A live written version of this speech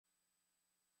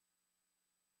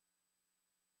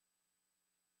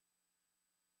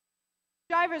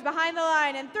Drivers behind the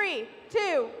line in 3,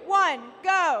 2, 1,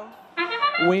 go.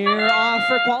 We're off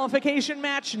for qualification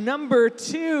match number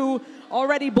 2.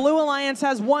 Already Blue Alliance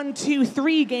has 1, 2,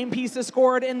 3 game pieces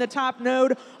scored in the top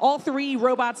node. All 3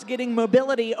 robots getting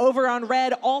mobility. Over on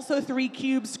red, also 3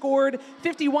 cubes scored.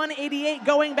 51-88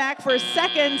 going back for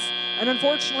seconds, and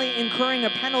unfortunately incurring a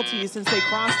penalty since they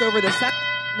crossed over the second.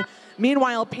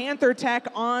 Meanwhile, Panther Tech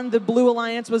on the Blue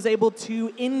Alliance was able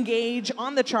to engage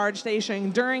on the charge station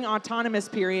during autonomous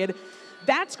period.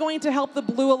 That's going to help the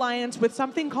Blue Alliance with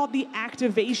something called the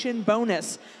activation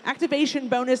bonus. Activation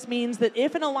bonus means that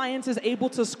if an alliance is able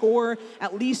to score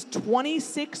at least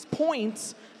 26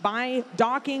 points by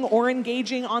docking or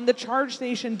engaging on the charge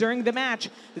station during the match,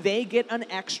 they get an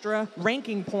extra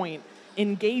ranking point.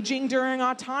 Engaging during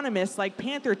autonomous, like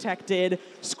Panther Tech did,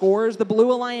 scores the Blue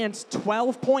Alliance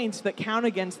 12 points that count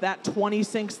against that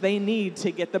 26 they need to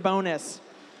get the bonus.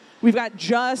 We've got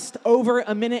just over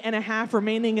a minute and a half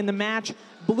remaining in the match.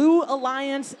 Blue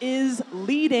Alliance is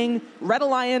leading. Red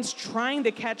Alliance trying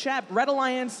to catch up. Red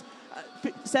Alliance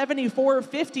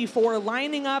 74-54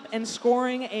 lining up and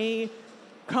scoring a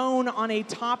cone on a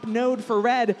top node for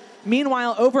red.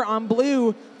 Meanwhile, over on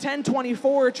blue,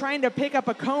 10-24 trying to pick up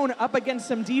a cone up against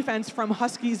some defense from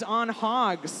Huskies on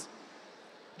Hogs.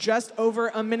 Just over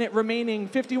a minute remaining,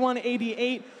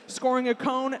 51-88, scoring a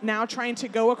cone, now trying to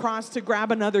go across to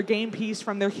grab another game piece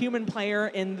from their human player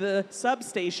in the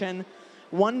substation.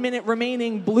 1 minute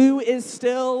remaining, blue is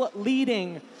still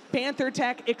leading. Panther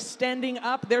Tech extending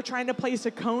up. They're trying to place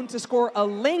a cone to score a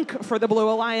link for the Blue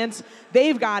Alliance.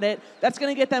 They've got it. That's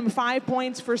going to get them 5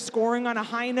 points for scoring on a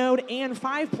high node and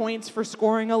 5 points for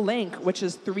scoring a link, which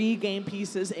is 3 game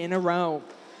pieces in a row.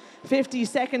 50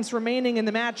 seconds remaining in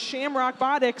the match. Shamrock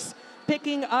Robotics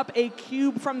picking up a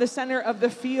cube from the center of the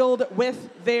field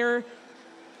with their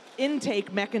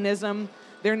intake mechanism.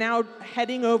 They're now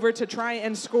heading over to try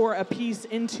and score a piece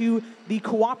into the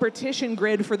cooperation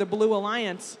grid for the Blue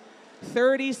Alliance.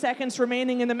 30 seconds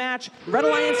remaining in the match. Red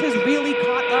Alliance has really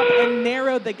caught up and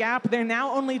narrowed the gap. They're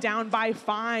now only down by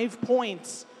 5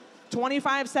 points.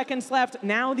 25 seconds left.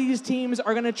 Now these teams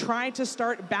are going to try to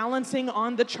start balancing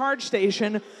on the charge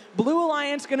station. Blue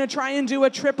Alliance going to try and do a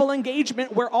triple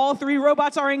engagement where all 3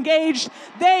 robots are engaged.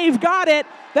 They've got it.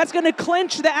 That's going to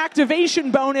clinch the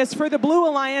activation bonus for the Blue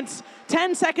Alliance.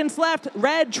 10 seconds left.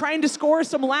 Red trying to score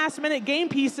some last-minute game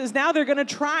pieces. Now they're going to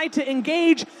try to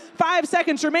engage. 5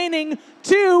 seconds remaining.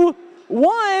 2,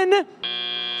 1.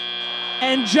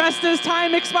 And just as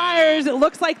time expires, it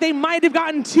looks like they might have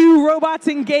gotten 2 robots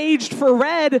engaged for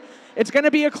red. It's going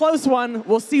to be a close one.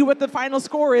 We'll see what the final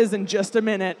score is in just a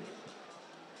minute.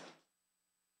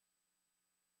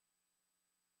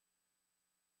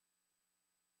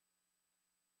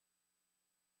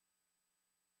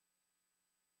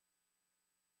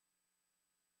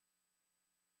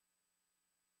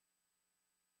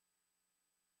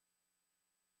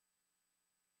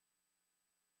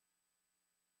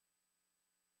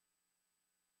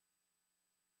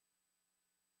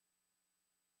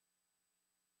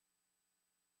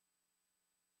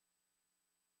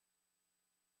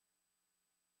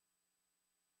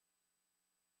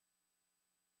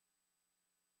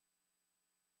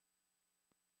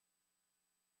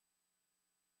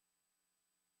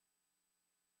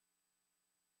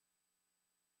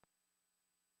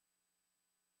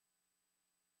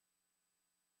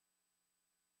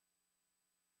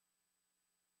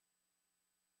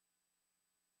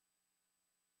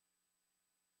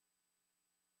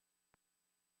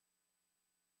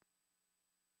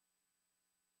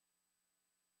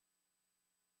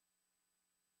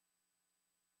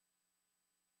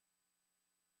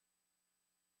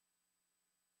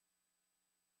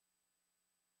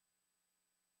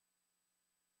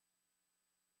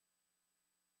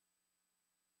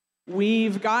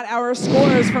 We've got our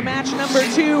scores for match number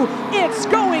 2. It's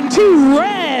going to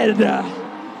red,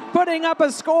 putting up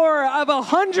a score of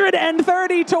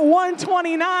 130 to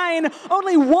 129.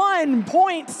 Only 1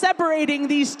 point separating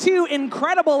these 2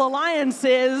 incredible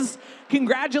alliances.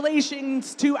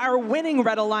 Congratulations to our winning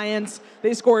Red Alliance.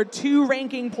 They scored 2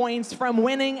 ranking points from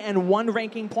winning and 1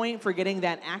 ranking point for getting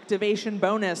that activation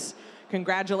bonus.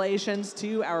 Congratulations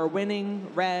to our winning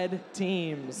red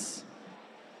teams.